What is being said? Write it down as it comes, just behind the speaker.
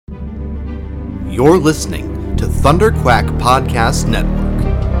You're listening to Thunder Quack Podcast Network.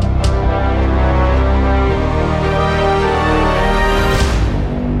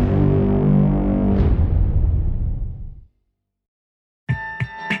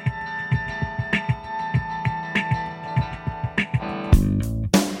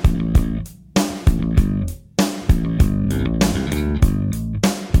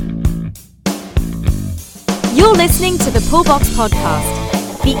 You're listening to the Pullbox Podcast,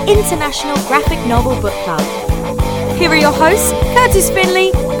 the international graphic novel book club. Here are your hosts, Curtis Finley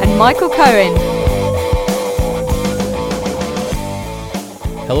and Michael Cohen.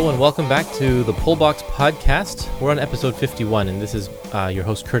 Hello and welcome back to the Pullbox Podcast. We're on episode 51, and this is your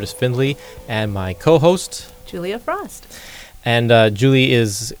host, Curtis Finley, and my co-host, Julia Frost. And Julie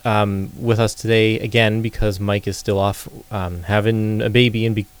is with us today again because Mike is still off having a baby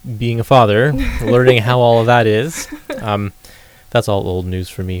and being a father, learning how all of that is. That's all old news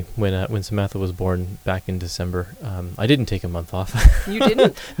for me. When Samantha was born back in December, I didn't take a month off. You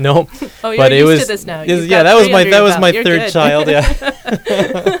didn't? No. Oh, you're but used to this now. That was my third child. Yeah.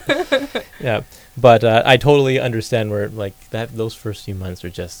 Yeah. But I totally understand where those first few months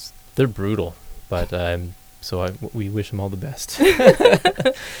are they're brutal. But so we wish him all the best.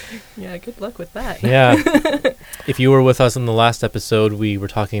 Yeah, good luck with that. Yeah. If you were with us in the last episode, we were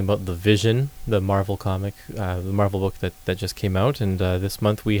talking about The Vision, the Marvel comic, the Marvel book that just came out, and this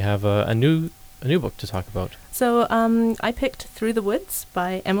month we have a new book to talk about. So I picked Through the Woods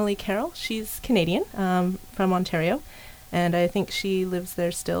by Emily Carroll. She's Canadian, from Ontario, and I think she lives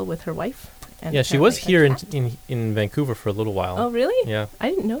there still with her wife. And yeah, she was here in Vancouver for a little while. Oh, really? Yeah. I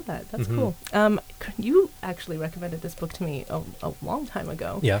didn't know that. That's cool. You actually recommended this book to me a long time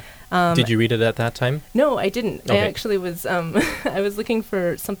ago. Yeah. Did you read it at that time? No, I didn't. Okay. I actually was I was looking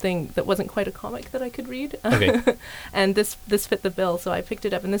for something that wasn't quite a comic that I could read. Okay. And this fit the bill, so I picked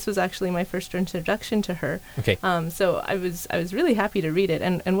it up, and this was actually my first introduction to her. Okay. So I was really happy to read it,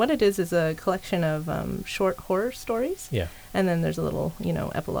 and what it is a collection of short horror stories. Yeah. And then there's a little,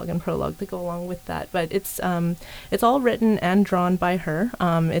 epilogue and prologue that go along with that. But it's all written and drawn by her.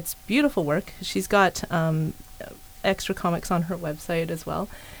 It's beautiful work. She's got extra comics on her website as well.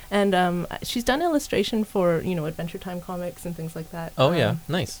 And she's done illustration for, Adventure Time comics and things like that. Oh, yeah.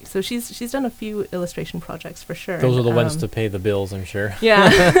 Nice. So she's done a few illustration projects for sure. Those are the ones to pay the bills, I'm sure.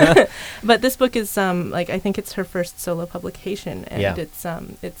 Yeah. But this book is, I think it's her first solo publication. And yeah.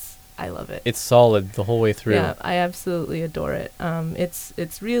 it's I love it. It's solid the whole way through. Yeah, I absolutely adore it.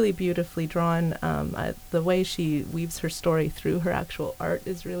 It's really beautifully drawn. The way she weaves her story through her actual art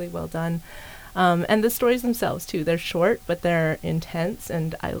is really well done. And the stories themselves, too. They're short, but they're intense,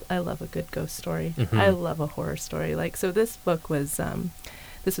 and I love a good ghost story. Mm-hmm. I love a horror story. So this book was a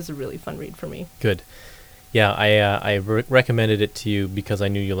really fun read for me. Good. Yeah, I recommended it to you because I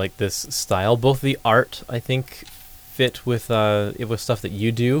knew you liked this style. Both the art, I think, fit with stuff that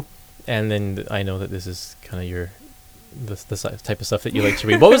you do. And then I know that this is kind of the type of stuff that you like to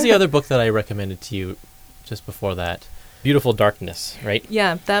read. What was the other book that I recommended to you just before that? Beautiful Darkness, right?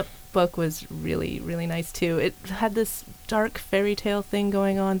 Yeah, that book was really, really nice too. It had this dark fairy tale thing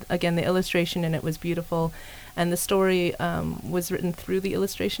going on. Again, the illustration in it was beautiful, and the story was written through the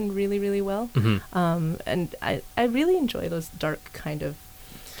illustration really, really well. Mm-hmm. And I really enjoy those dark kind of.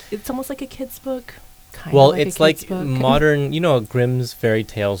 It's almost like a kid's book. It's like modern, Grimm's fairy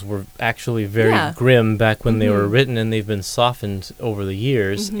tales were actually very grim back when they were written, and they've been softened over the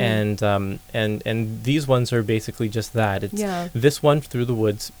years. Mm-hmm. And these ones are basically just that. It's this one, Through the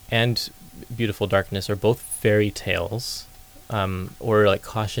Woods, and Beautiful Darkness are both fairy tales, or like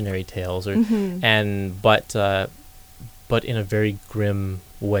cautionary tales, or but in a very grim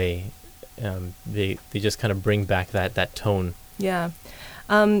way. They just kind of bring back that tone. Yeah.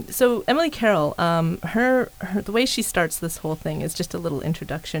 So Emily Carroll, her the way she starts this whole thing is just a little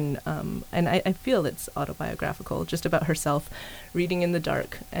introduction, and I feel it's autobiographical, just about herself reading in the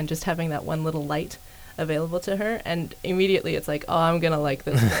dark and just having that one little light available to her, and immediately it's like, oh, I'm gonna like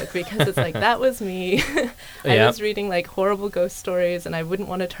this book because it's like, that was me. I was reading like horrible ghost stories, and I wouldn't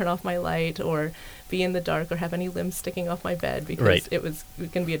want to turn off my light or be in the dark or have any limbs sticking off my bed because it was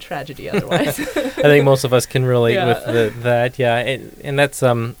going to be a tragedy otherwise. I think most of us can relate with that. Yeah, and that's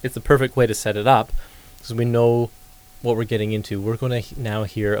it's a perfect way to set it up because we know what we're getting into. We're going to now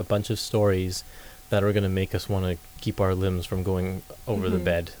hear a bunch of stories that are going to make us want to keep our limbs from going over the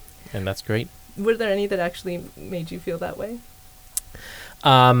bed, and that's great. Were there any that actually made you feel that way?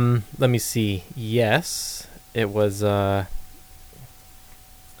 Let me see. Yes, it was.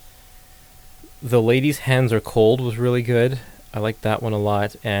 The Lady's Hands Are Cold was really good. I like that one a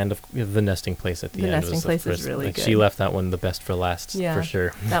lot, and the nesting place at the end. The nesting place is really good. She left that one the best for last, for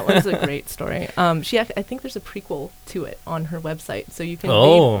sure. That one's a great story. I think there's a prequel to it on her website, so you can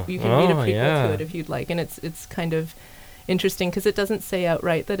read a prequel to it if you'd like, and it's kind of interesting because it doesn't say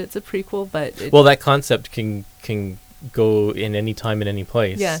outright that it's a prequel, but that concept can go in any time in any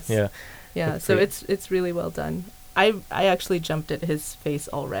place. Yes. Yeah. So it's really well done. I actually jumped at his face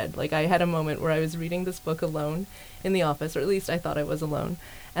all red. Like, I had a moment where I was reading this book alone in the office, or at least I thought I was alone,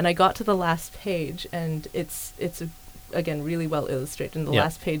 and I got to the last page, and it's again really well illustrated, and the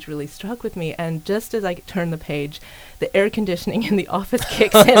last page really struck with me, and just as I turned the page, the air conditioning in the office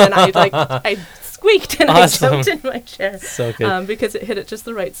kicks in, and I squeaked and awesome. I jumped in my chair. So good. Because it hit at just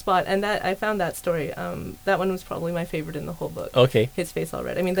the right spot, and that I found that story, that one was probably my favorite in the whole book. Okay. His Face All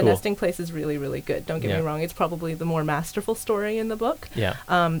Red. I mean, the nesting place is really, really good. Don't get me wrong. It's probably the more masterful story in the book. Yeah.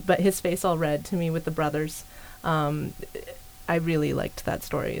 But His Face All Red, to me, with the brothers, I really liked that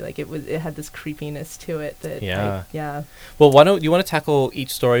story. Like, it had this creepiness to it that Well, why don't you want to tackle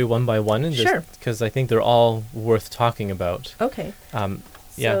each story one by one? And sure. Because I think they're all worth talking about. Okay.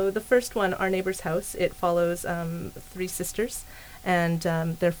 So the first one, Our Neighbor's House, it follows 3 sisters, and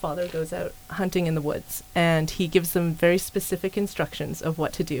their father goes out hunting in the woods, and he gives them very specific instructions of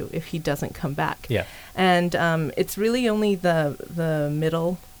what to do if he doesn't come back. Yeah. And it's really only the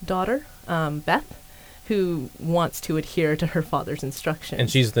middle daughter, Beth, who wants to adhere to her father's instructions. And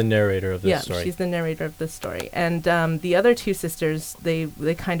she's the narrator of this story. Yeah, she's the narrator of this story. And the other 2 sisters, they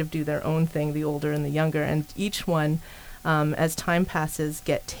kind of do their own thing, the older and the younger, and each one, as time passes,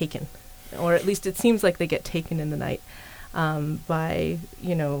 get taken. Or at least it seems like they get taken in the night by,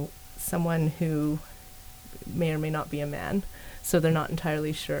 someone who may or may not be a man. So they're not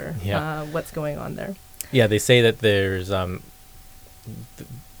entirely sure what's going on there. Yeah, they say that there's...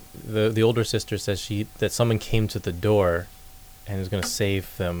 The older sister says that someone came to the door and is going to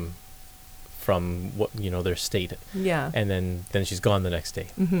save them from their state. Yeah. And then she's gone the next day.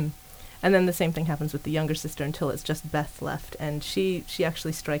 Mm-hmm. And then the same thing happens with the younger sister until it's just Beth left, and she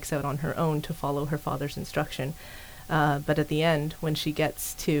actually strikes out on her own to follow her father's instruction. But at the end, when she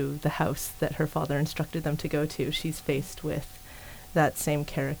gets to the house that her father instructed them to go to, she's faced with that same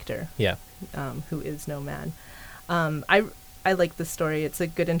character. Yeah. Who is no man. I like this story. It's a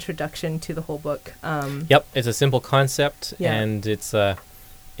good introduction to the whole book. Yep, it's a simple concept, and it's still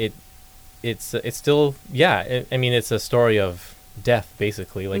it's a story of death,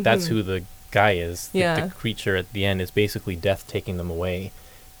 basically. Like, that's who the guy is. The creature at the end is basically death taking them away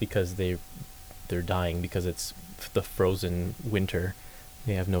because they're dying because it's the frozen winter.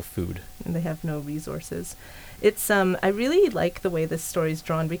 They have no food. And they have no resources. It's I really like the way this story's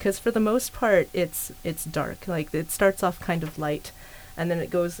drawn because for the most part it's dark. Like, it starts off kind of light and then it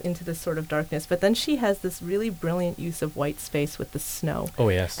goes into this sort of darkness. But then she has this really brilliant use of white space with the snow. Oh,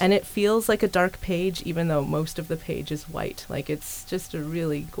 yes. And it feels like a dark page even though most of the page is white. Like, it's just a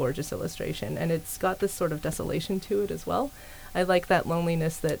really gorgeous illustration. And it's got this sort of desolation to it as well. I like that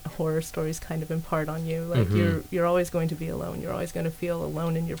loneliness that horror stories kind of impart on you. Like, you're always going to be alone. You're always going to feel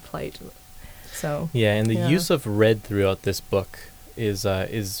alone in your plight. So yeah, and the use of red throughout this book is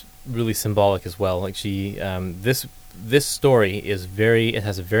really symbolic as well. Like, she this story it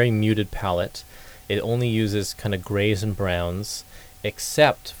has a very muted palette. It only uses kind of grays and browns,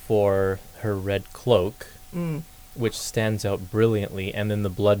 except for her red cloak, which stands out brilliantly, and then the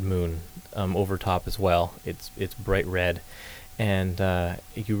blood moon over top as well. It's bright red, and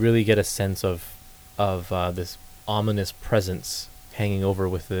you really get a sense of this ominous presence hanging over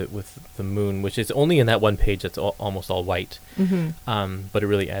with the moon, which is only in that one page that's almost all white. But it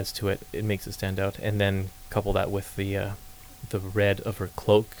really adds to it. It makes it stand out. And then couple that with the red of her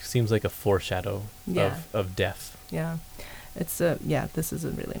cloak, seems like a foreshadow of death. Yeah. It's this is a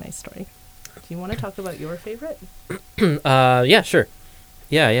really nice story. Do you want to talk about your favorite? Yeah, sure.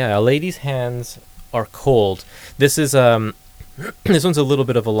 Yeah. A Lady's Hands Are Cold. This is this one's a little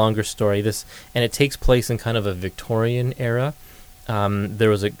bit of a longer story. And it takes place in kind of a Victorian era.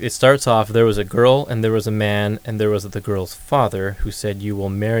 It starts off, there was a girl and there was a man, and there was the girl's father who said, "You will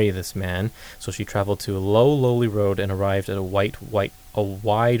marry this man." So she traveled to a lowly road and arrived at a wide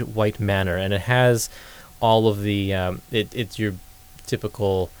white manor, and it has all of the it's your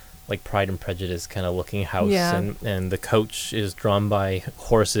typical like Pride and Prejudice kind of looking house, and the coach is drawn by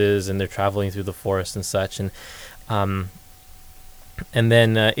horses, and they're traveling through the forest and such, and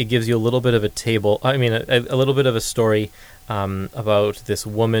then it gives you a little bit of a little bit of a story about this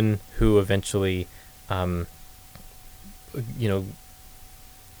woman who eventually,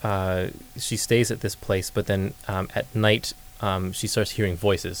 she stays at this place, but then at night she starts hearing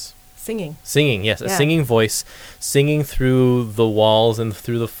voices Singing. Yes, a singing voice, singing through the walls and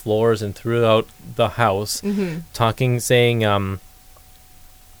through the floors and throughout the house, talking, saying,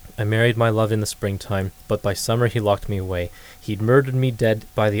 I married my love in the springtime, but by summer he locked me away. He'd murdered me dead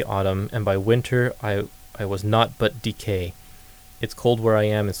by the autumn, and by winter I was naught but decay. It's cold where I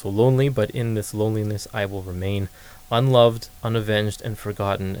am and so lonely, but in this loneliness I will remain, unloved, unavenged, and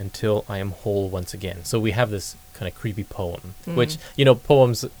forgotten until I am whole once again. So we have this kind of creepy poem, which,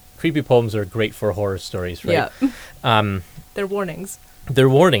 creepy poems are great for horror stories, right? Yeah. They're warnings. They're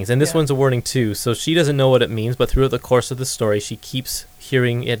warnings, and this one's a warning too. So she doesn't know what it means, but throughout the course of the story, she keeps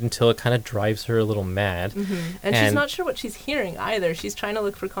hearing it until it kind of drives her a little mad. And she's not sure what she's hearing either. She's trying to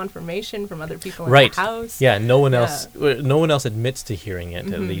look for confirmation from other people in the house. Yeah, no one else admits to hearing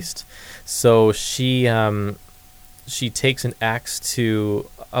it, at least. So she takes an axe to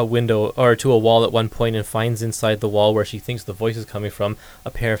a window or to a wall at one point and finds inside the wall where she thinks the voice is coming from a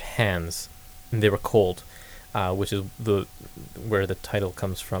pair of hands, and they were cold, which is where the title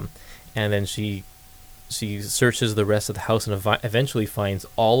comes from. And then she searches the rest of the house and eventually finds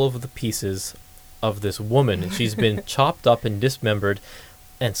all of the pieces of this woman, and she's been chopped up and dismembered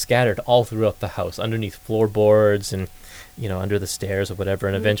and scattered all throughout the house, underneath floorboards and under the stairs or whatever.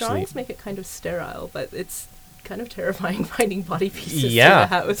 And eventually, the drawings make it kind of sterile, but it's kind of terrifying finding body pieces in the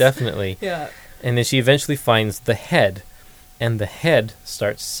house. Definitely. Yeah. And then she eventually finds the head, and the head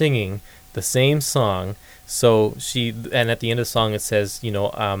starts singing the same song. So and at the end of the song it says,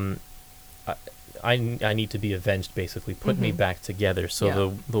 I need to be avenged, basically. Put me back together.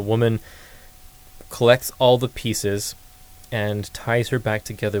 So the woman collects all the pieces and ties her back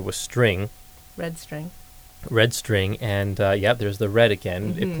together with string. Red string. And there's the red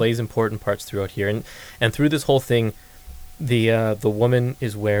again. It plays important parts throughout here. And through this whole thing, the woman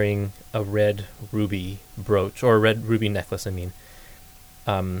is wearing a red ruby brooch, or a red ruby necklace, I mean.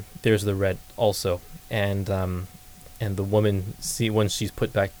 There's the red also. And the woman, once she's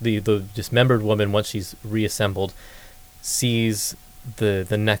put back, the dismembered woman, once she's reassembled, sees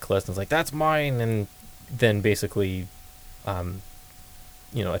the necklace and is like, that's mine, and then basically,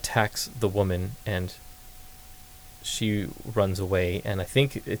 attacks the woman, and she runs away. And I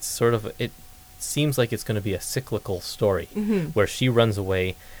think it seems like it's going to be a cyclical story, where she runs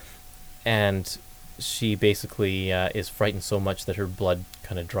away, and she basically is frightened so much that her blood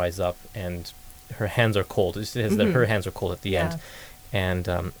kind of dries up, and her hands are cold. It says that her hands are cold at the end. And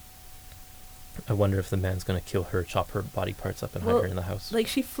I wonder if the man's going to kill her, chop her body parts up, and hide her in the house. Like,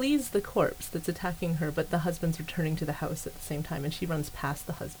 she flees the corpse that's attacking her, but the husband's returning to the house at the same time, and she runs past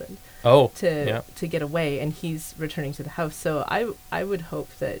the husband to get away, and he's returning to the house. So I would hope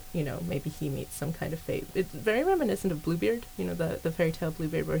that, maybe he meets some kind of fate. It's very reminiscent of Bluebeard, the fairy tale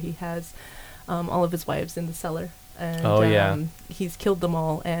Bluebeard, where he has all of his wives in the cellar. And he's killed them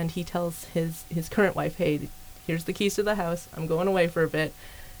all, and he tells his current wife, hey, here's the keys to the house. I'm going away for a bit.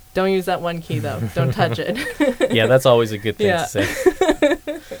 Don't use that one key, though. Don't touch it. Yeah, that's always a good thing to say.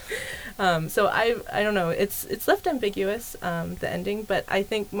 So I don't know. It's left ambiguous, the ending, but I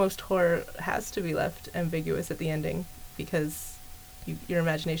think most horror has to be left ambiguous at the ending, because your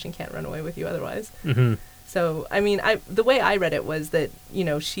imagination can't run away with you otherwise. So, I mean, the way I read it was that,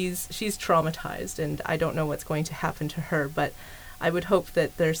 she's traumatized, and I don't know what's going to happen to her, but I would hope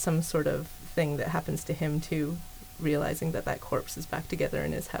that there's some sort of thing that happens to him, too, realizing that corpse is back together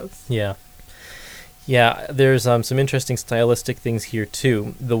in his house. Yeah. Yeah, there's some interesting stylistic things here,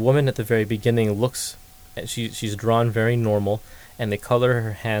 too. The woman at the very beginning looks, she's drawn very normal, and they color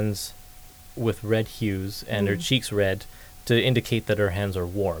her hands with red hues and her cheeks red to indicate that her hands are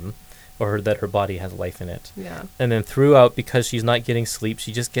warm, or that her body has life in it. Yeah. And then throughout, because she's not getting sleep,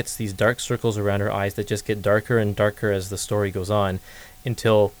 she just gets these dark circles around her eyes that just get darker and darker as the story goes on,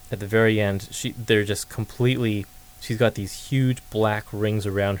 until at the very end, they're just completely, she's got these huge black rings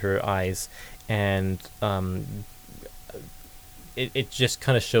around her eyes, and it just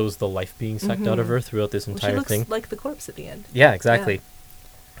kind of shows the life being sucked out of her throughout this entire thing. She looks like the corpse at the end. Yeah, exactly. Yeah.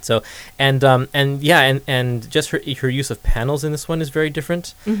 So, and just her use of panels in this one is very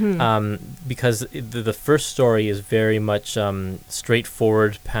different, because the first story is very much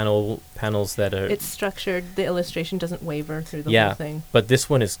straightforward panels that are. It's structured. The illustration doesn't waver through the whole thing. But this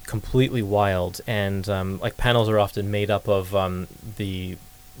one is completely wild, and like panels are often made up of the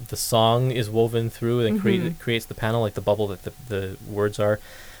song is woven through and creates the panel, like the bubble that the words are.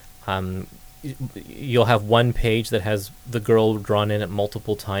 You'll have one page that has the girl drawn in it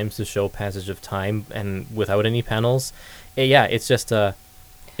multiple times to show passage of time, and without any panels. It's just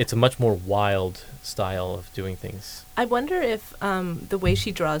It's a much more wild style of doing things. I wonder if the way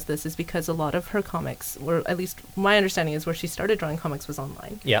she draws this is because a lot of her comics, or at least my understanding is where she started drawing comics was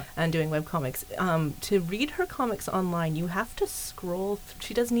online. Yeah. And doing webcomics. To read her comics online, you have to scroll.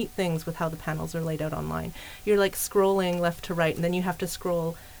 She does neat things with how the panels are laid out online. You're like scrolling left to right, and then you have to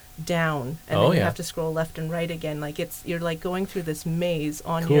scroll down, and then you have to scroll left and right again. Like you're like going through this maze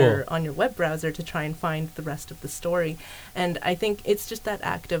on your web browser to try and find the rest of the story. And I think it's just that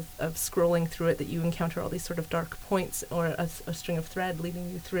act of scrolling through it that you encounter all these sort of dark points or a string of thread leading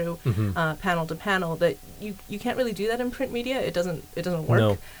you through panel to panel that you can't really do that in print media. It doesn't work.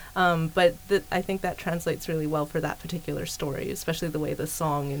 No. But I think that translates really well for that particular story, especially the way the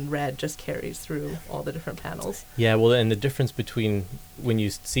song in red just carries through all the different panels. Yeah, well, and the difference between when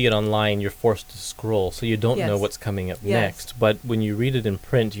you see it online, you're forced to scroll, so you don't know what's coming up next. But when you read it in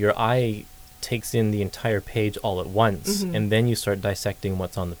print, your eye takes in the entire page all at once, and then you start dissecting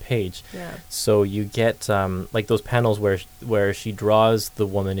what's on the page. Yeah. So you get like those panels where she draws the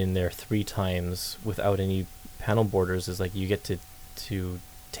woman in there 3 times without any panel borders, is like you get to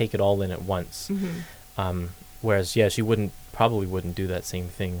take it all in at once. Whereas she probably wouldn't do that same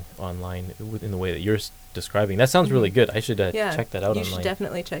thing online in the way that you're describing. That sounds really good. I should check that out online. You should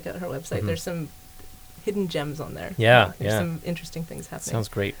definitely check out her website. There's some hidden gems on there. There's some interesting things happening. Sounds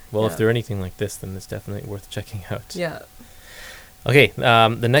great. Well, if they're anything like this, then it's definitely worth checking out. Yeah. Okay,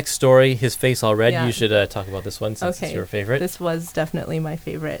 the next story, His Face All Red. You should talk about this one since it's your favorite. This was definitely my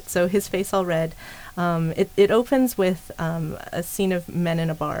favorite. So His Face All Red, it opens with a scene of men in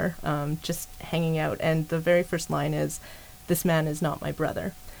a bar just hanging out, and the very first line is, "This man is not my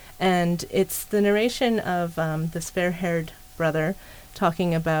brother." And it's the narration of this fair-haired brother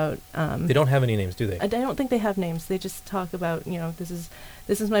talking about... they don't have any names, do they? I don't think they have names. They just talk about,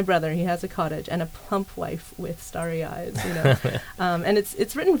 this is my brother. He has a cottage and a plump wife with starry eyes, and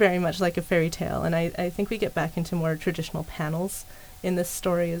it's written very much like a fairy tale. And I think we get back into more traditional panels in this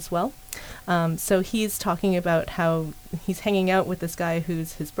story as well. So he's talking about how he's hanging out with this guy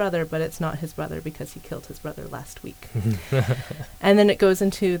who's his brother, but it's not his brother because he killed his brother last week. And then it goes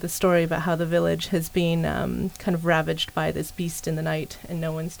into the story about how the village has been kind of ravaged by this beast in the night, and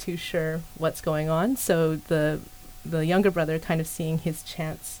no one's too sure what's going on. So the younger brother kind of seeing his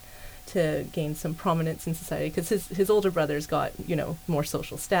chance to gain some prominence in society, because his older brother's got, more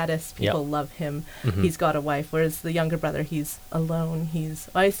social status. People love him. He's got a wife, whereas the younger brother, he's alone.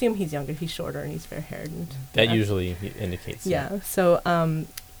 I assume he's younger. He's shorter and he's fair-haired. And that usually indicates. Yeah. So,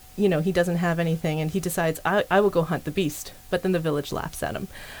 he doesn't have anything, and he decides, I will go hunt the beast. But then the village laughs at him.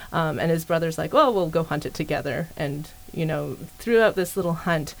 And his brother's like, well, we'll go hunt it together. And, throughout this little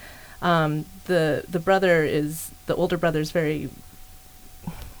hunt, the older brother's very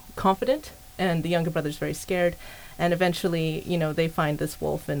confident, and the younger brother's very scared, and eventually they find this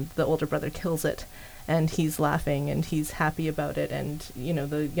wolf, and the older brother kills it, and he's laughing and he's happy about it, and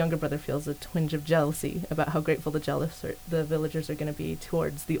the younger brother feels a twinge of jealousy about how grateful the villagers are going to be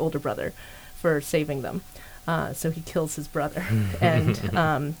towards the older brother for saving them. So he kills his brother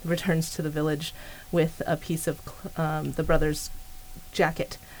and returns to the village with a piece of the brother's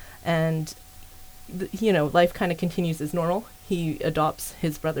jacket, and life kind of continues as normal. He adopts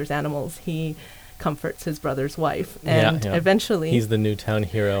his brother's animals. He comforts his brother's wife. And eventually... He's the new town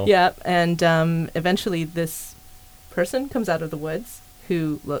hero. Yeah, and eventually this person comes out of the woods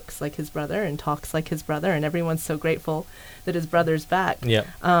who looks like his brother and talks like his brother, and everyone's so grateful that his brother's back. Yeah.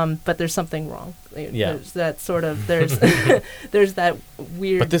 But there's something wrong. Yeah. There's that sort of... There's that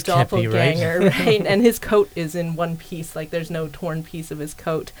weird doppelganger, right? And his coat is in one piece. Like, there's no torn piece of his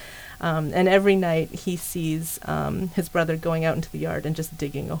coat. And every night he sees his brother going out into the yard and just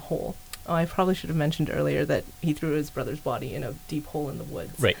digging a hole. Oh, I probably should have mentioned earlier that he threw his brother's body in a deep hole in the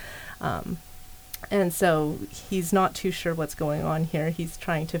woods. Right. And so he's not too sure what's going on here. He's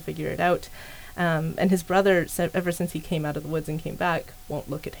trying to figure it out. And his brother, ever since he came out of the woods and came back, won't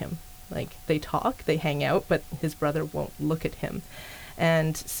look at him. Like, they talk, they hang out, but his brother won't look at him.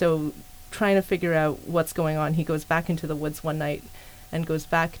 And so trying to figure out what's going on, he goes back into the woods one night and goes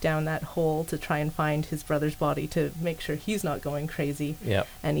back down that hole to try and find his brother's body to make sure he's not going crazy. Yep.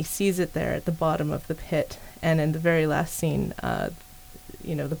 And he sees it there at the bottom of the pit. And in the very last scene,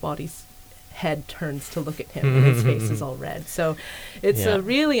 the body's head turns to look at him and his face is all red. So it's a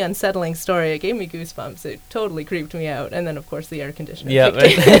really unsettling story. It gave me goosebumps. It totally creeped me out. And then, of course, the air conditioner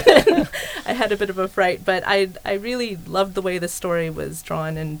kicked in. I had a bit of a fright. But I really loved the way the story was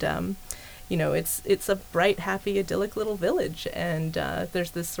drawn, and it's a bright, happy, idyllic little village, and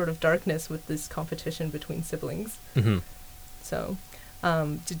there's this sort of darkness with this competition between siblings. Mm-hmm. So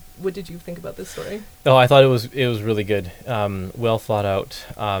What did you think about this story? Oh, I thought it was really good. Well thought out.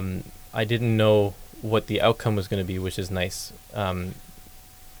 I didn't know what the outcome was going to be, which is nice.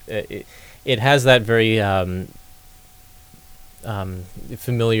 It has that very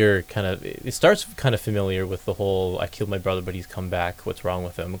familiar kind of. It starts kind of familiar with the whole "I killed my brother, but he's come back. What's wrong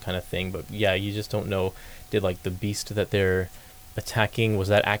with him?" kind of thing. But yeah, you just don't know. Did like the beast that they're attacking, was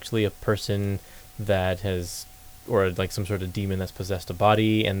that actually a person that has, or like some sort of demon that's possessed a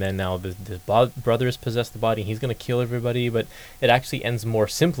body, and then now the brother has possessed the body and he's going to kill everybody? But it actually ends more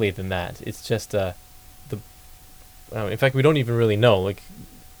simply than that. It's just in fact, we don't even really know, like,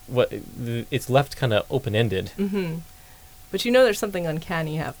 what it's left kind of open-ended. Mm-hmm. But there's something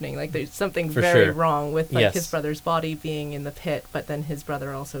uncanny happening. Like, there's something very wrong with his brother's body being in the pit, but then his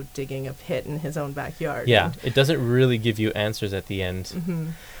brother also digging a pit in his own backyard. Yeah, it doesn't really give you answers at the end. Mm-hmm.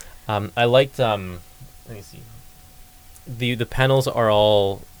 I liked. Let me see. The panels are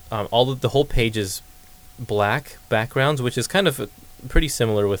all the whole page is black backgrounds, which is kind of pretty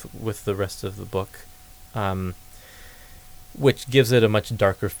similar with the rest of the book. Which gives it a much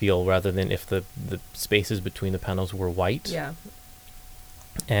darker feel rather than if the spaces between the panels were white. Yeah.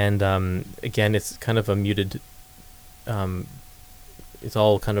 And again, it's kind of a muted. It's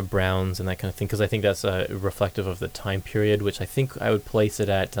all kind of browns and that kind of thing, because I think that's reflective of the time period, which I think I would place it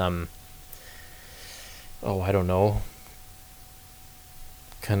at. I don't know.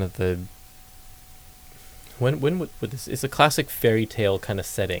 Kind of the. When would this? It's a classic fairy tale kind of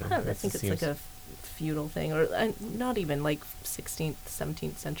setting. I think it's like a feudal thing, or not even like 16th,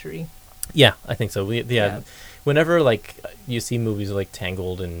 17th century. Yeah, I think so. Whenever like you see movies like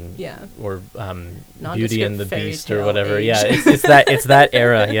Tangled and or Beauty and the Beast or whatever, it's that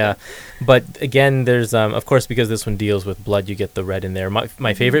era. Yeah, but again, there's of course, because this one deals with blood, you get the red in there.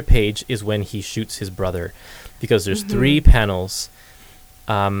 My favorite page is when he shoots his brother, because there's 3 panels,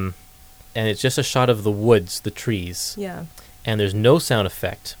 and it's just a shot of the woods, the trees. Yeah, and there's no sound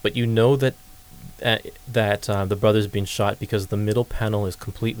effect, but you know that the brother's been shot because the middle panel is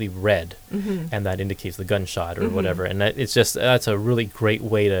completely red, and that indicates the gunshot or whatever. And that's a really great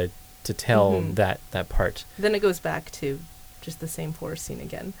way to tell that part. Then it goes back to just the same forest scene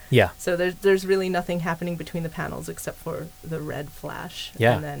again. Yeah. So there's really nothing happening between the panels except for the red flash.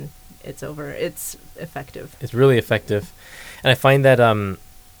 Yeah. And then it's over. It's effective. It's really effective, and I find that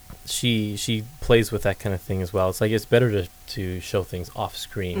she plays with that kind of thing as well. It's like it's better to show things off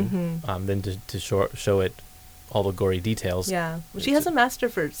screen than to show it all the gory details. Yeah, well, she has a master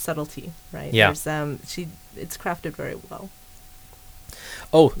for subtlety, right? Yeah. It's crafted very well.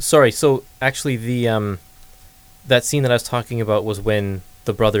 Oh, sorry. So actually, the that scene that I was talking about was when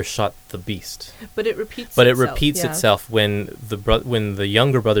the brother shot the beast. But it repeats. Itself when the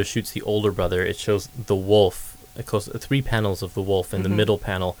younger brother shoots the older brother. It shows the wolf. It goes 3 panels of the wolf, and the middle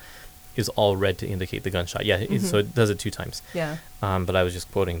panel is all red to indicate the gunshot. Yeah, so it does it 2 times. Yeah. But I was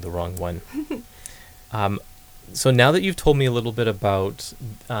just quoting the wrong one. So now that you've told me a little bit about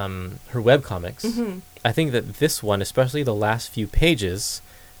her webcomics, I think that this one, especially the last few pages,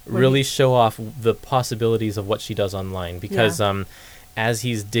 really show off the possibilities of what she does online. Because as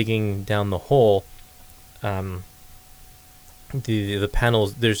he's digging down the hole, the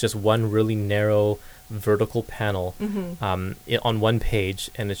panels, there's just one really narrow vertical panel on one page,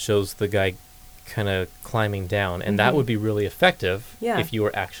 and it shows the guy kind of climbing down, and that would be really effective if you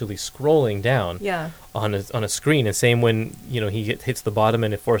were actually scrolling down on a screen. And same when he hits the bottom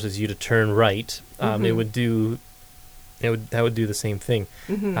and it forces you to turn right, that would do the same thing.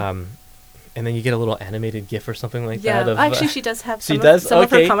 And then you get a little animated GIF or something like that. Yeah, actually, she does have some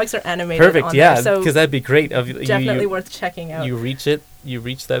of her comics are animated. Perfect, on yeah, there, because that'd be great. Definitely worth checking out. You reach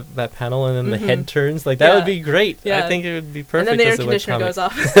that panel, and then the head turns. Like, that would be great. Yeah. I think it would be perfect. And then the air conditioner goes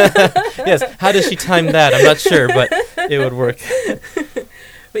off. Yes, how does she time that? I'm not sure, but it would work.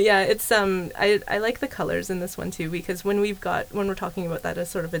 But yeah, it's I like the colors in this one too, because when we're talking about that as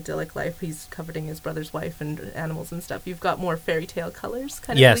sort of idyllic life, he's coveting his brother's wife and animals and stuff. You've got more fairy tale colors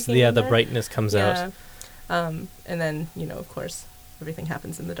kind of. Yes, the brightness comes out. And then of course everything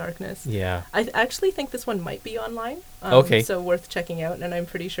happens in the darkness. Yeah. I actually think this one might be online. Okay. So worth checking out, and I'm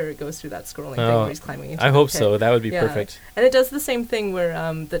pretty sure it goes through that scrolling thing where he's climbing into I the hope pit. so. That would be perfect. And it does the same thing where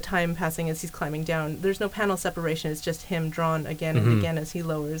the time passing as he's climbing down, there's no panel separation. It's just him drawn again and again as he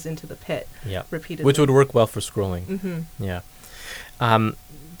lowers into the pit repeatedly. Which would work well for scrolling. Yeah.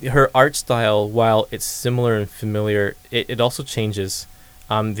 Her art style, while it's similar and familiar, it also changes.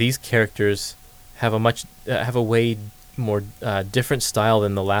 These characters have a way more different style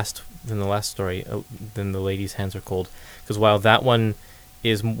than the last story, than The Lady's Hands Are Cold, because while that one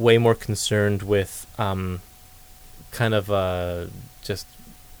is way more concerned with kind of just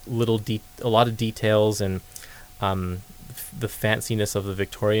a lot of details and the fanciness of the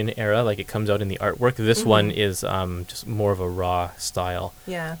Victorian era. Like, it comes out in the artwork. This one is just more of a raw style.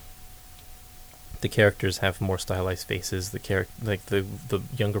 Yeah. The characters have more stylized faces. The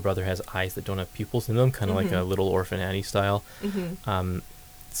younger brother has eyes that don't have pupils in them, kind of like a Little Orphan Annie style.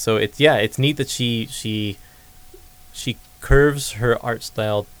 So it's neat that she curves her art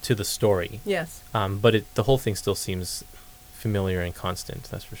style to the story. Yes. But the whole thing still seems familiar and constant.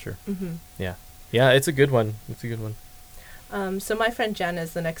 That's for sure. Yeah, it's a good one. So My Friend Jana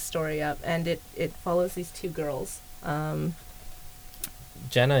is the next story up, and it follows these two girls.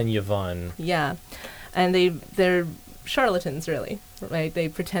 Jana and Yvonne. Yeah, and they're charlatans, really. Right? They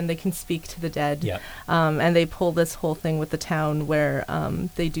pretend they can speak to the dead. Yeah. And they pull this whole thing with the town where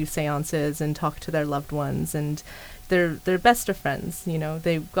they do seances and talk to their loved ones, and they're best of friends. You know,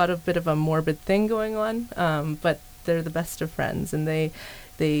 they've got a bit of a morbid thing going on, but they're the best of friends, and they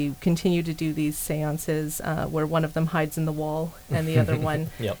continue to do these seances where one of them hides in the wall and the other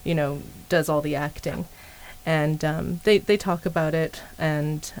one, does all the acting. And they talk about it,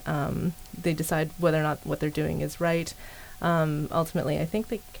 and they decide whether or not what they're doing is right. Ultimately, I think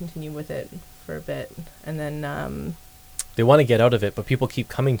they continue with it for a bit, and then they want to get out of it, but people keep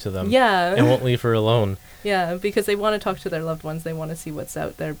coming to them. Yeah. And won't leave her alone. Yeah, because they want to talk to their loved ones. They want to see what's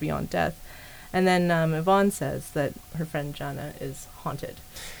out there beyond death. And then Yvonne says that her friend Jana is haunted.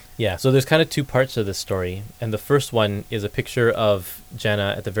 Yeah, so there's kind of two parts to this story. And the first one is a picture of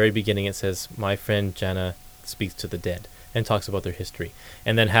Jana. At the very beginning, it says, "My friend Jana speaks to the dead," and talks about their history.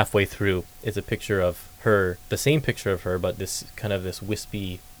 And then halfway through is a picture of her, the same picture of her, but this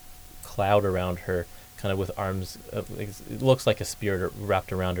wispy cloud around her, kind of with arms. It looks like a spirit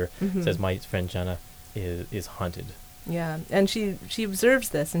wrapped around her. It says, "My friend Jana is haunted." Yeah, and she observes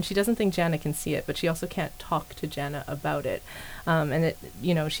this, and she doesn't think Jana can see it, but she also can't talk to Jana about it. And it,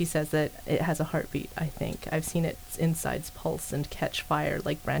 she says that it has a heartbeat. I think I've seen its insides pulse and catch fire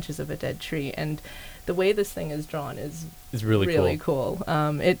like branches of a dead tree. And the way this thing is drawn is really cool.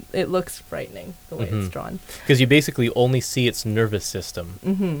 It looks frightening the way it's drawn, because you basically only see its nervous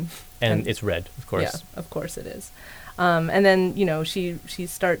system, and it's red, of course. Yeah, of course it is. And then, she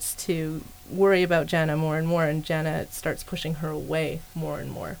starts to worry about Jana more and more, and Jana starts pushing her away more and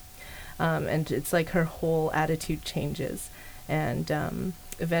more. And it's like her whole attitude changes. And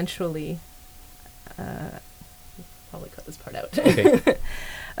eventually, probably cut this part out. Okay.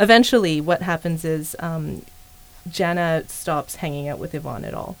 Eventually, what happens is Jana stops hanging out with Yvonne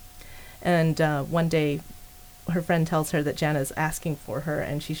at all. And one day, her friend tells her that Jana's asking for her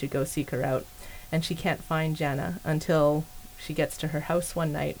and she should go seek her out. And she can't find Jana until she gets to her house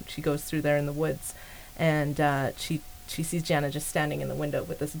one night. She goes through there in the woods, and she sees Jana just standing in the window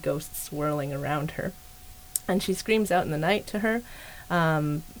with this ghost swirling around her. And she screams out in the night to her,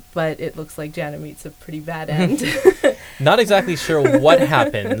 but it looks like Jana meets a pretty bad end. Not exactly sure what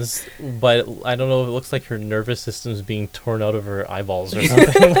happens, but I don't know, it looks like her nervous system's being torn out of her eyeballs or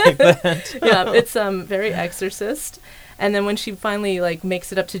something like that. Yeah, it's very Exorcist. And then when she finally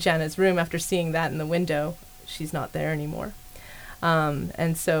makes it up to Jana's room after seeing that in the window, she's not there anymore.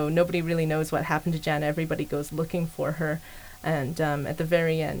 And so nobody really knows what happened to Jana. Everybody goes looking for her. And at the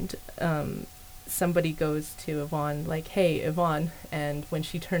very end, somebody goes to Yvonne like, "Hey, Yvonne." And when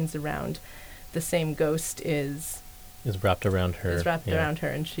she turns around, the same ghost is wrapped around her. Is wrapped around her,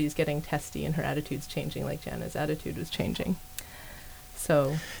 and she's getting testy, and her attitude's changing like Jana's attitude was changing.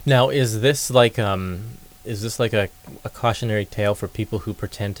 So now, is this like a cautionary tale for people who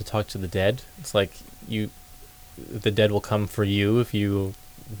pretend to talk to the dead? It's like the dead will come for you if you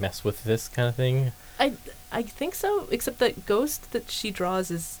mess with this kind of thing? I think so, except that ghost that she draws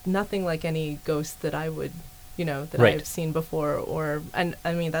is nothing like any ghost that I would, I've seen before. And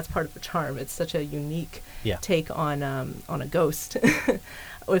I mean, that's part of the charm. It's such a unique take on a ghost,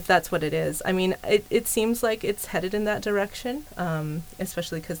 if that's what it is. I mean, it seems like it's headed in that direction,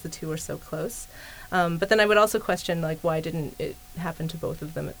 especially because the two are so close. But then I would also question, why didn't it happen to both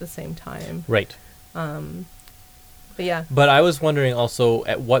of them at the same time? Right. But yeah. But I was wondering also,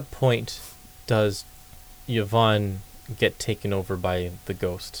 at what point does Yvonne get taken over by the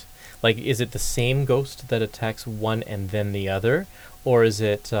ghost? Is it the same ghost that attacks one and then the other? Or is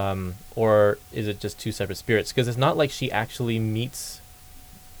it just two separate spirits? Because it's not like she actually meets,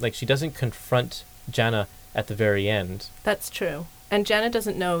 she doesn't confront Jana at the very end. That's true. And Jana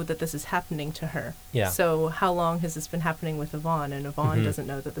doesn't know that this is happening to her. Yeah. So how long has this been happening with Yvonne? And Yvonne doesn't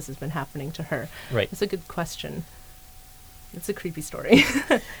know that this has been happening to her. Right. It's a good question. It's a creepy story.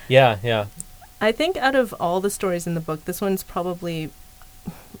 Yeah. I think out of all the stories in the book, this one's probably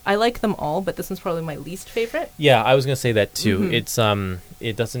I like them all, but this one's probably my least favorite. Yeah, I was going to say that too. It's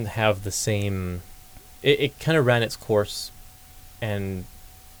it doesn't have the same... It kind of ran its course, and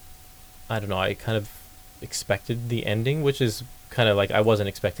I don't know, I kind of expected the ending, which is kind of like I wasn't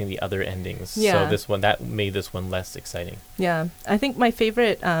expecting the other endings. Yeah. So that made this one less exciting. Yeah. I think my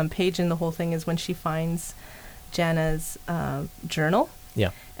favorite page in the whole thing is when she finds Jana's journal.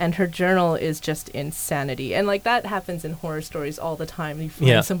 Yeah. And her journal is just insanity. And like that happens in horror stories all the time. You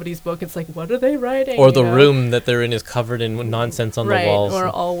find somebody's book, it's like, what are they writing? Or the room that they're in is covered in nonsense on the walls. Or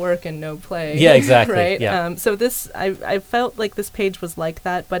all work and no play. Yeah, exactly. Right? Yeah. So this, I felt like this page was like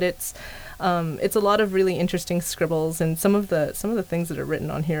that, but it's a lot of really interesting scribbles, and some of the things that are written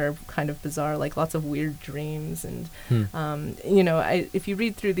on here are kind of bizarre, like lots of weird dreams. And, if you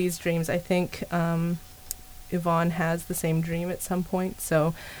read through these dreams, I think... Yvonne has the same dream at some point,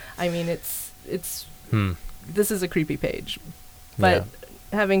 so I mean it's this is a creepy page, but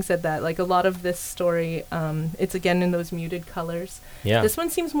having said that, like a lot of this story, it's again in those muted colors. This one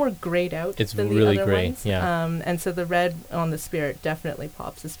seems more grayed out than really the other gray ones. Yeah. And so the red on the spirit definitely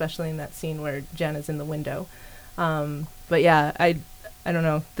pops, especially in that scene where Jana's in the window. But yeah, I don't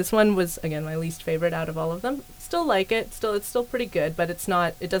know, this one was again my least favorite out of all of them. Still like it, it's still pretty good, but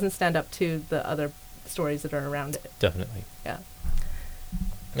it doesn't stand up to the other stories that are around it. Definitely. Yeah.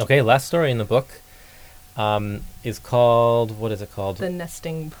 Okay, last story in the book is called, what is it called? The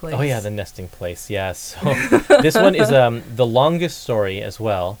Nesting Place. Oh yeah, The Nesting Place. Yeah. So this one is the longest story as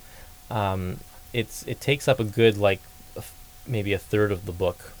well. It takes up a good maybe a third of the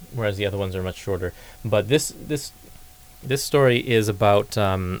book, whereas the other ones are much shorter. But this story is about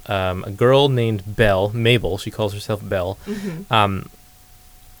a girl named Mabel. She calls herself Belle.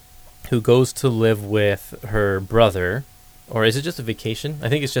 Who goes to live with her brother, or is it just a vacation? I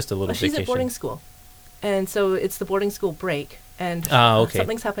think it's just a little vacation. She's at boarding school, and so it's the boarding school break, and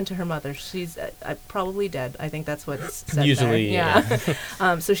something's happened to her mother. She's probably dead. I think that's what's said usually. There.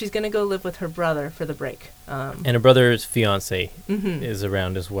 Yeah. So she's going to go live with her brother for the break. And her brother's fiance is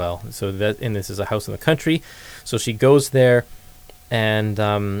around as well. So this is a house in the country. So she goes there.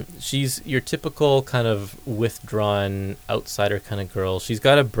 And she's your typical kind of withdrawn outsider kind of girl. She's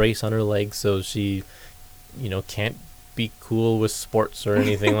got a brace on her leg, so she, can't be cool with sports or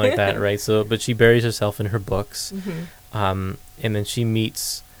anything like that, right? So, but she buries herself in her books, and then she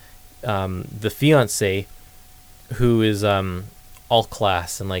meets the fiance, who is all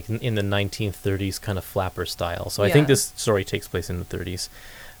class and like in the 1930s kind of flapper style. So I think this story takes place in the 30s.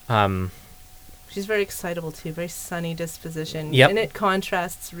 She's very excitable too, very sunny disposition. Yep. And it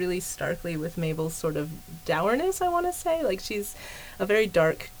contrasts really starkly with Mabel's sort of dourness, I want to say. Like she's a very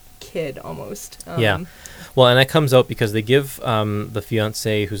dark kid almost. Yeah. Well, and that comes out because they give the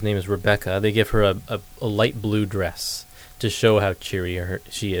fiancée, whose name is Rebecca, they give her a light blue dress to show how cheery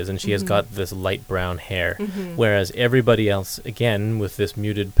she is. And she has got this light brown hair. Whereas everybody else, again, with this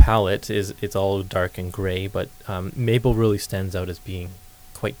muted palette, it's all dark and gray. But Mabel really stands out as being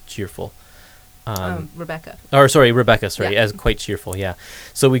quite cheerful. Rebecca, as quite cheerful, yeah.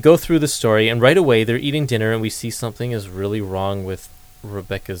 So we go through the story, and right away they're eating dinner, and we see something is really wrong with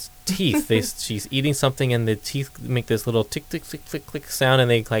Rebecca's teeth. She's eating something, and the teeth make this little tick, tick, tick, click, click sound, and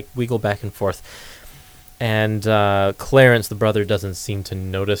they like wiggle back and forth. And Clarence, the brother, doesn't seem to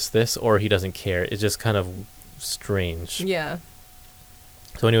notice this, or he doesn't care. It's just kind of strange. Yeah.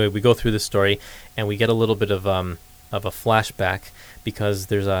 So anyway, we go through the story, and we get a little bit of a flashback, because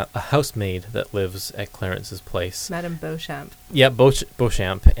there's a housemaid that lives at Clarence's place. Madame Beauchamp. Yeah,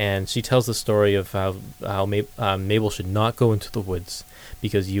 Beauchamp, and she tells the story of how Mabel should not go into the woods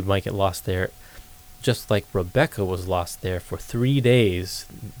because you might get lost there. Just like Rebecca was lost there for 3 days.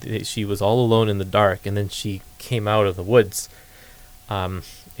 She was all alone in the dark, and then she came out of the woods. And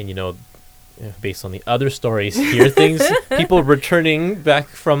based on the other stories here, people returning back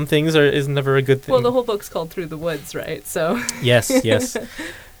from things is never a good thing. Well, the whole book's called Through the Woods, right? So yes.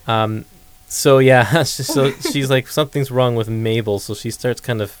 So yeah, so she's like, something's wrong with Mabel, so she starts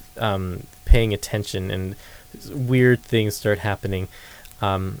kind of paying attention, and weird things start happening.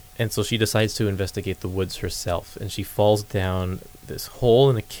 And so she decides to investigate the woods herself, and she falls down this hole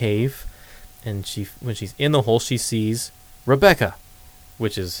in a cave, and when she's in the hole, she sees Rebecca,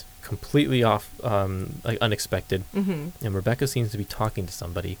 which is completely unexpected. And Rebecca seems to be talking to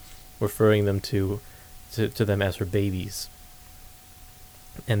somebody, referring them to them as her babies.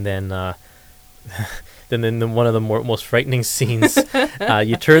 And then then one of the most frightening scenes,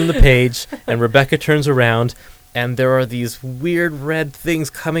 you turn the page, and Rebecca turns around, and there are these weird red things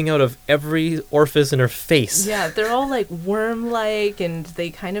coming out of every orifice in her face. Yeah, they're all like worm-like, and they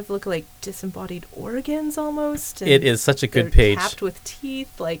kind of look like disembodied organs almost. And it is such a good page. Capped with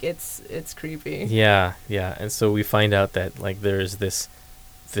teeth, like it's creepy. Yeah, and so we find out that like there's this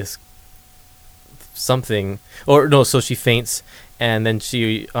something, or no, so she faints, and then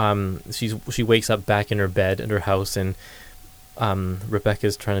she wakes up back in her bed in her house, and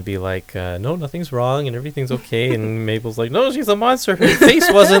Rebecca's trying to be like, no, nothing's wrong and everything's okay, and Mabel's like, no, she's a monster, her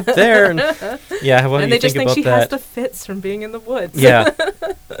face wasn't there, and yeah, what do you think about that? And they just think she has the fits from being in the woods. Yeah.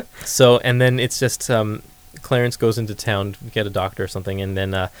 So, and then it's just Clarence goes into town to get a doctor or something, and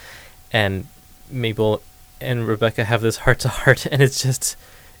then and Mabel and Rebecca have this heart-to-heart, and it's just,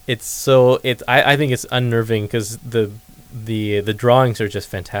 I think it's unnerving, because the drawings are just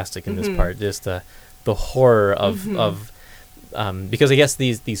fantastic in this part, just the horror of because I guess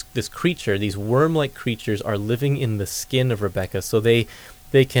this creature, these worm-like creatures, are living in the skin of Rebecca, so they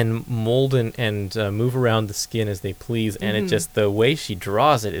can mold and move around the skin as they please, and it just, the way she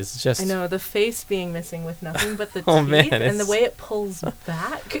draws it is just... I know, the face being missing with nothing but the oh, teeth, man, and the way it pulls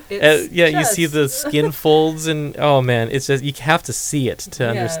back, it's you see the skin folds, and oh man, it's just, you have to see it to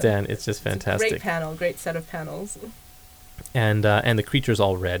understand. It's just fantastic. It's a great panel, great set of panels. And the creature's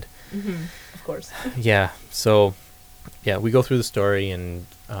all red. Of course. Yeah, so... Yeah, we go through the story, and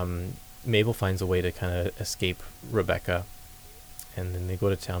Mabel finds a way to kind of escape Rebecca, and then they go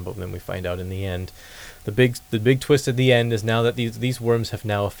to town. But then we find out in the end, the big twist at the end is now that these worms have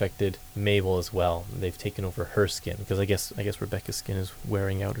now affected Mabel as well. They've taken over her skin, because I guess Rebecca's skin is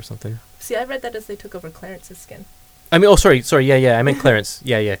wearing out or something. See, I read that as they took over Clarence's skin. I mean, sorry, yeah, I meant Clarence.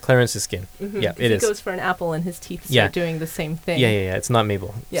 Yeah, Clarence's skin. Yeah, it is. He goes for an apple, and his teeth start doing the same thing. Yeah, it's not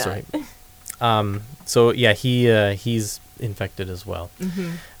Mabel. Yeah. Sorry. So yeah, he's infected as well.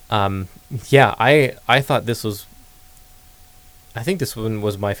 Yeah, I thought this was... I think this one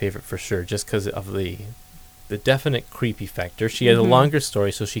was my favorite for sure, just because of the definite creepy factor. She had a longer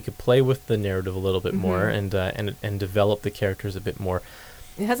story, so she could play with the narrative a little bit more and develop the characters a bit more.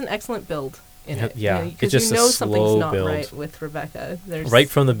 It has an excellent build in it. Yeah, because it's just something's not build. right with Rebecca. Right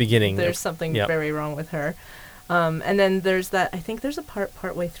from the beginning. There's something very wrong with her. And then there's that, I think there's a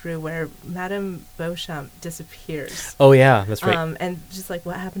partway through where Madame Beauchamp disappears. Oh yeah, that's right. And just like,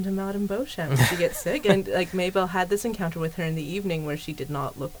 what happened to Madame Beauchamp? Did she get sick? And like Mabel had this encounter with her in the evening where she did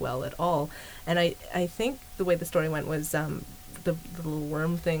not look well at all. And I think the way the story went was the little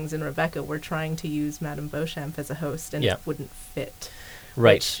worm things in Rebecca were trying to use Madame Beauchamp as a host, and it wouldn't fit.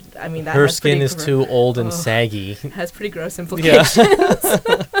 Right. Which, I mean, that her skin is too old and saggy. Has pretty gross implications.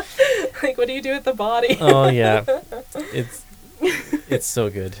 Yeah. Like, what do you do with the body? Oh yeah, it's so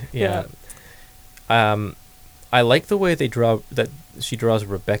good. Yeah. I like the way she draws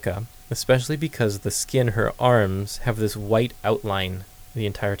Rebecca, especially because the skin, her arms have this white outline the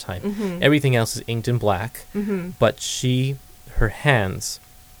entire time. Everything else is inked in black, but her hands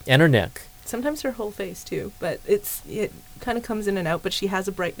and her neck. Sometimes her whole face too, but it kind of comes in and out, but she has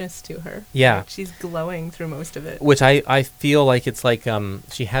a brightness to her. Yeah. Like she's glowing through most of it. Which I feel like it's like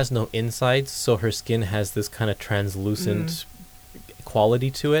she has no insides, so her skin has this kind of translucent quality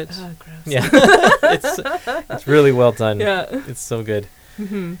to it. Oh, gross. Yeah. it's really well done. Yeah. It's so good.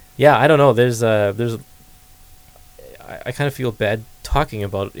 Yeah, I don't know. I kind of feel bad talking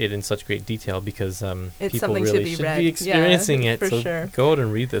about it in such great detail, because people really should be experiencing it. So sure. Go out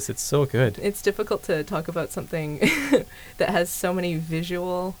and read this. It's so good. It's difficult to talk about something that has so many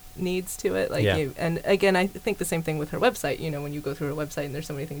visual needs to it. And again, I think the same thing with her website. You know, when you go through her website and there's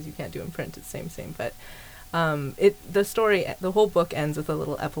so many things you can't do in print, it's the same. But the whole book ends with a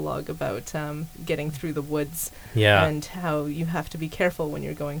little epilogue about getting through the woods, and how you have to be careful when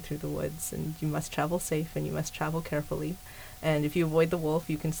you're going through the woods, and you must travel safe and you must travel carefully, and if you avoid the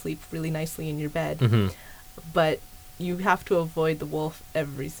wolf, you can sleep really nicely in your bed, but you have to avoid the wolf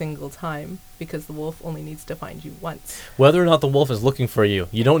every single time, because the wolf only needs to find you once. Whether or not the wolf is looking for you,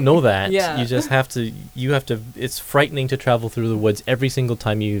 you don't know that. Yeah. You just have to. It's frightening to travel through the woods every single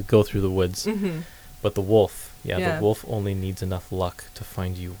time you go through the woods. But the wolf, the wolf only needs enough luck to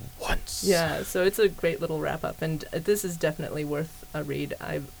find you once. Yeah, so it's a great little wrap-up, and this is definitely worth a read.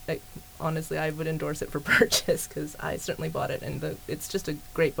 Honestly, I would endorse it for purchase, because I certainly bought it, and it's just a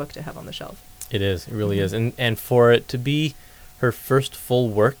great book to have on the shelf. It is, it really is. And for it to be her first full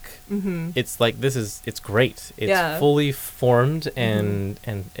work, it's like, it's great. It's fully formed, and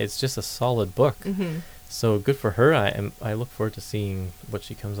it's just a solid book. So good for her. I look forward to seeing what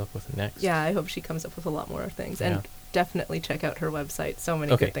she comes up with next. Yeah, I hope she comes up with a lot more things. And definitely check out her website. So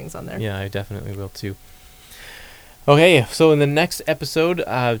many good things on there. Yeah, I definitely will too. Okay, so in the next episode,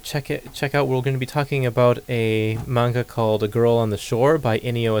 check out. We're going to be talking about a manga called A Girl on the Shore by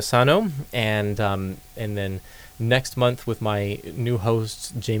Inio Asano, and then next month with my new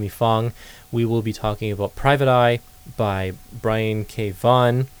host Jamie Fong, we will be talking about Private Eye by Brian K.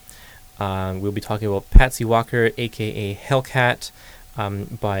 Vaughan. We'll be talking about Patsy Walker, aka Hellcat,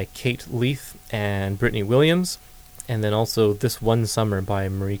 by Kate Leith and Brittany Williams, and then also This One Summer by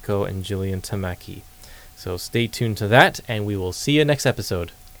Mariko and Jillian Tamaki. So stay tuned to that, and we will see you next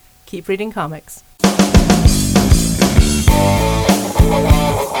episode. Keep reading comics. For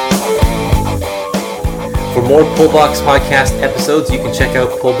more Pullbox Podcast episodes, you can check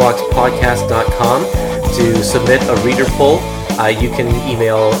out pullboxpodcast.com to submit a reader poll. You can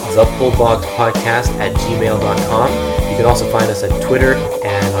email thepullboxpodcast@gmail.com. You can also find us at Twitter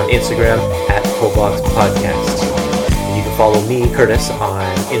and on Instagram at pullboxpodcast. You can follow me, Curtis, on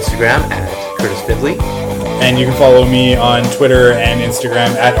Instagram at Curtis Findley. And you can follow me on Twitter and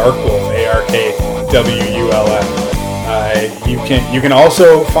Instagram at ArkWolf, ARKWULF. You can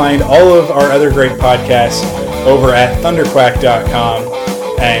also find all of our other great podcasts over at thunderquack.com,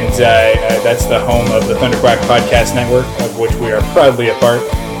 and that's the home of the Thunderquack Podcast Network, of which we are proudly a part.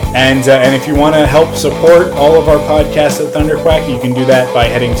 And if you want to help support all of our podcasts at Thunderquack, you can do that by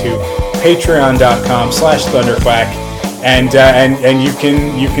heading to patreon.com/thunderquack. And you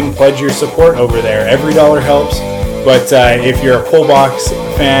can pledge your support over there. Every dollar helps, but if you're a Pullbox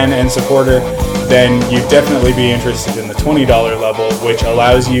fan and supporter, then you'd definitely be interested in the $20 level, which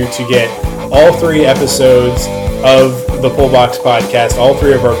allows you to get all 3 episodes of the Pullbox Podcast, all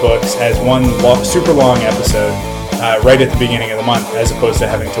 3 of our books, as one super long episode right at the beginning of the month, as opposed to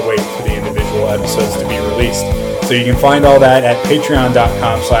having to wait for the individual episodes to be released. So you can find all that at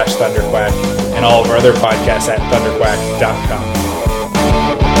patreon.com/thunderquack and all of our other podcasts at thunderquack.com.